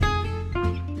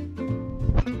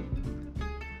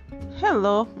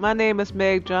Hello, my name is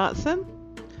Meg Johnson.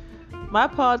 My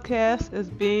podcast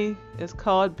is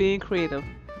called Being Creative.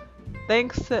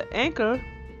 Thanks to Anchor,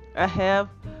 I have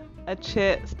a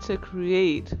chance to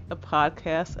create a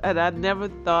podcast, and I never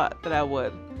thought that I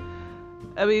would.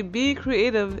 Being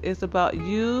creative is about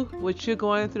you, what you're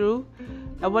going through.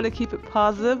 I want to keep it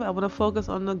positive. I want to focus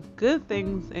on the good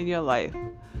things in your life.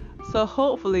 So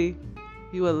hopefully,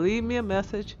 you will leave me a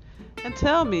message and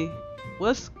tell me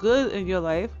what's good in your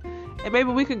life, and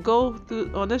maybe we can go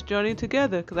through on this journey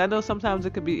together, because I know sometimes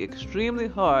it can be extremely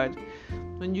hard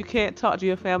when you can't talk to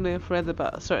your family and friends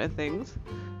about certain things.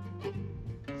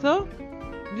 So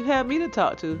you have me to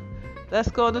talk to.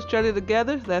 Let's go on this journey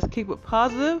together. Let's keep it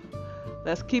positive.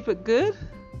 Let's keep it good.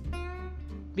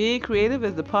 Being Creative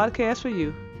is the podcast for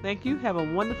you. Thank you. Have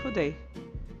a wonderful day.